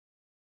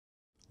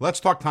Let's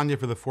talk Tanya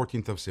for the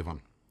 14th of Sivan.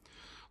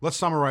 Let's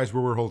summarize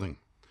where we're holding.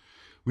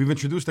 We've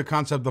introduced the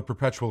concept of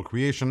perpetual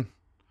creation.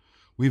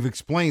 We've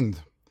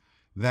explained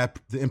that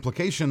the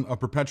implication of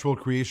perpetual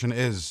creation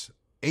is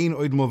Ein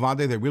Oid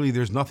Movade, that really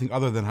there's nothing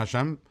other than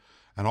Hashem,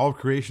 and all of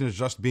creation is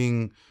just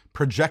being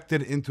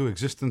projected into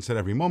existence at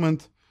every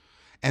moment.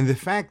 And the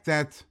fact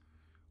that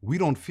we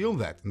don't feel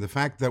that, and the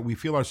fact that we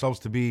feel ourselves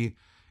to be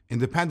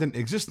independent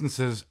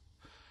existences,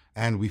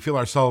 and we feel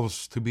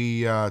ourselves to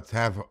be to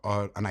have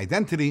an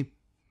identity,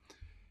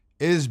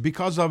 is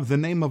because of the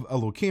name of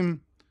Elokim,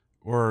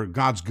 or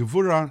God's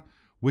Gevura,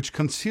 which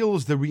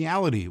conceals the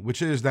reality,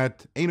 which is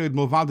that Ein Oid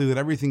Movadi, that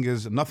everything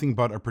is nothing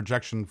but a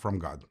projection from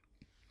God.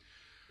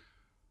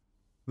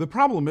 The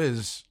problem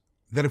is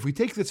that if we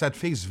take this at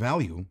face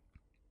value,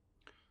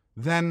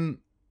 then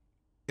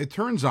it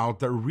turns out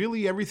that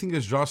really everything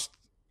is just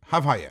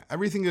Havaya.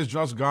 Everything is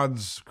just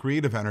God's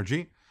creative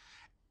energy.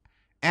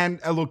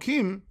 And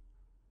Elokim,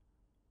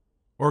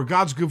 or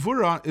God's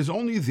Gevura, is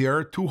only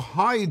there to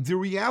hide the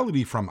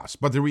reality from us.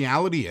 But the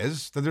reality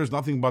is that there's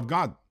nothing but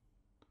God.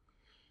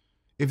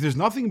 If there's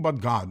nothing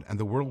but God and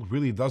the world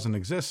really doesn't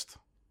exist,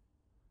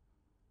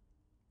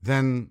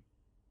 then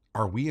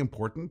are we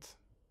important?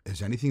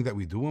 Is anything that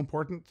we do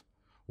important?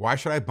 Why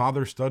should I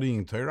bother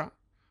studying Torah?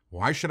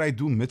 Why should I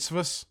do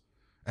mitzvahs?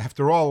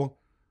 After all,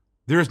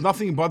 there is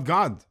nothing but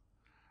God.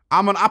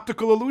 I'm an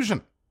optical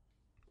illusion.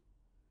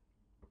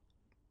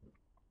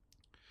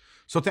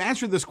 So to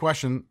answer this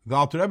question, the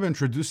Alter Rebbe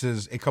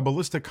introduces a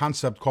Kabbalistic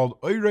concept called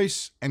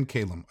Oiros and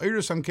Kalim.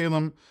 Oiros and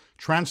Kalim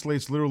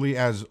translates literally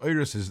as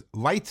Oiros is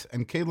light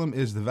and Kalim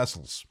is the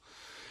vessels.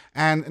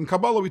 And in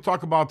Kabbalah, we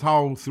talk about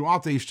how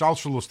throughout the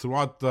Ishtalshalos,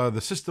 throughout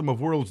the system of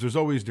worlds, there's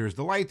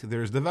the light,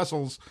 there's the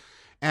vessels.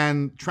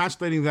 And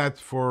translating that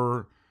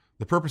for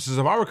the purposes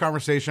of our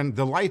conversation,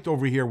 the light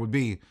over here would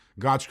be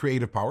God's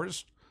creative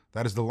powers.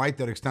 That is the light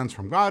that extends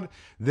from God.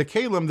 The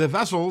Kalim, the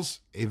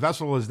vessels, a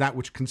vessel is that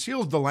which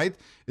conceals the light,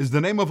 is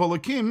the name of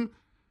Elokim,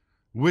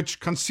 which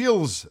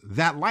conceals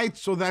that light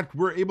so that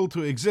we're able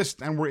to exist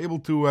and we're able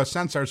to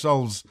sense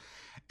ourselves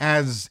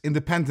as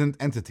independent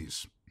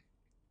entities.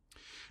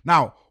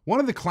 Now, one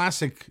of the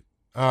classic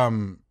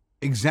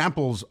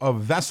examples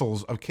of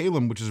vessels, of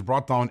Kalim, which is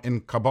brought down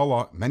in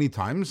Kabbalah many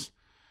times,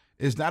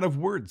 is that of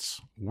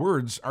words.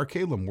 Words are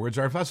Kalim. Words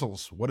are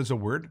vessels. What is a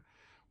word?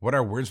 What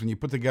are words? When you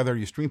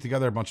you string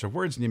together a bunch of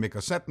words and you make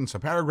a sentence, a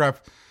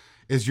paragraph,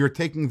 is you're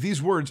taking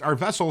these words are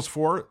vessels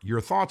for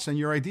your thoughts and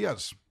your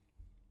ideas.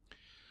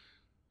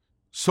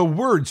 So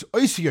words,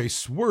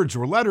 oisios, words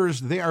or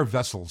letters, they are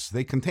vessels.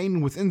 They contain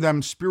within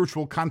them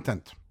spiritual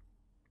content.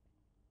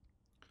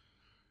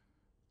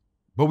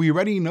 But we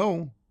already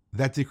know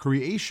that the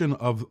creation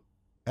of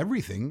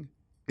everything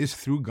is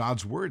through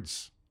God's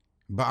words.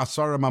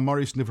 Ba'asara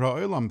mamaris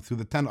nivra olam, through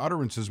the 10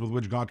 utterances with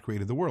which God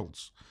created the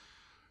worlds.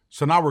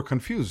 So now we're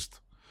confused.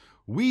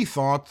 We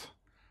thought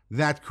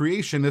that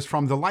creation is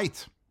from the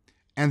light,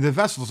 and the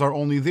vessels are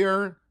only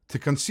there to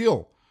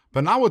conceal.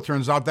 But now it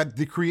turns out that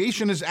the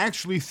creation is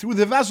actually through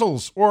the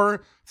vessels,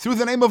 or through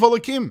the name of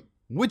Elokim.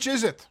 Which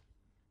is it?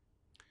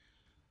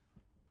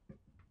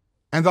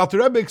 And the Alter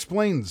Rebbe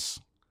explains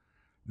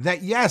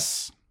that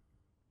yes,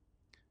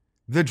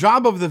 the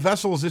job of the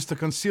vessels is to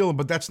conceal,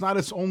 but that's not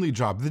its only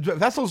job. The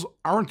vessels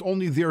aren't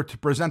only there to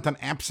present an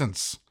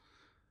absence.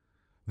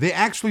 They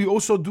actually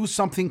also do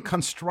something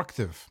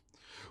constructive,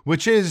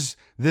 which is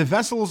the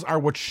vessels are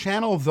what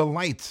channel the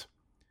light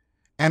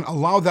and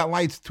allow that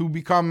light to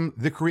become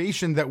the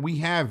creation that we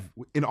have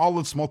in all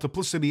its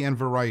multiplicity and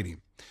variety.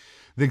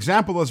 The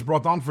example that's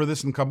brought down for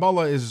this in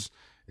Kabbalah is,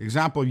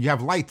 example, you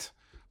have light,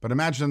 but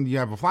imagine you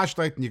have a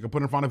flashlight and you can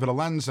put in front of it a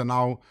lens, and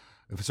now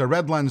if it's a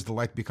red lens, the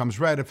light becomes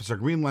red. If it's a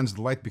green lens,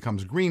 the light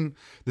becomes green.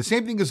 The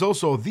same thing is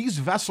also these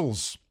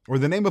vessels, or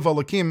the name of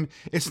Elokim,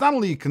 it's not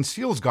only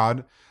conceals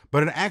God,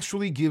 but it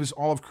actually gives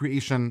all of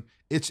creation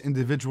its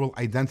individual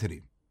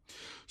identity.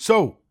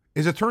 So,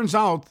 as it turns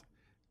out,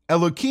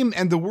 Elokim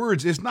and the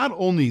words is not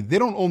only, they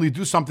don't only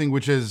do something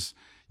which is,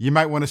 you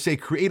might want to say,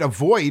 create a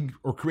void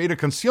or create a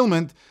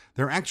concealment,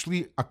 they're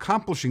actually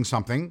accomplishing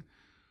something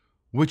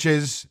which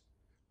is,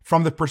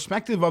 from the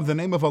perspective of the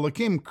name of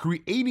Elokim,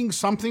 creating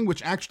something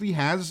which actually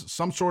has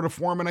some sort of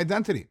form and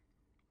identity.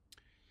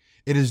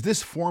 It is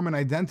this form and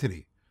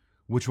identity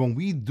which when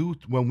we do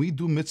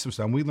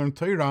mitzvahs and we learn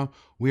Torah,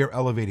 we are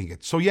elevating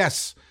it. So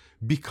yes,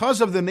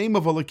 because of the name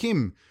of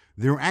Elokim,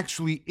 there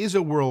actually is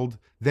a world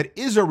that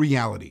is a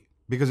reality.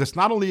 Because it's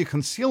not only a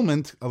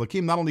concealment,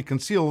 Elokim not only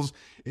conceals,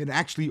 it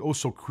actually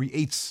also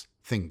creates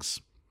things.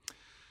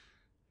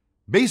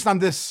 Based on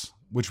this,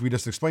 which we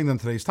just explained in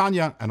today's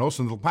Tanya, and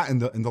also in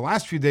the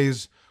last few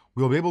days,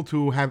 we'll be able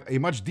to have a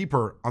much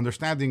deeper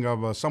understanding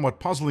of a somewhat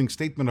puzzling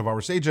statement of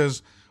our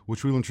sages,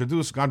 which we'll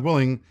introduce, God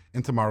willing,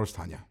 in tomorrow's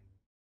Tanya.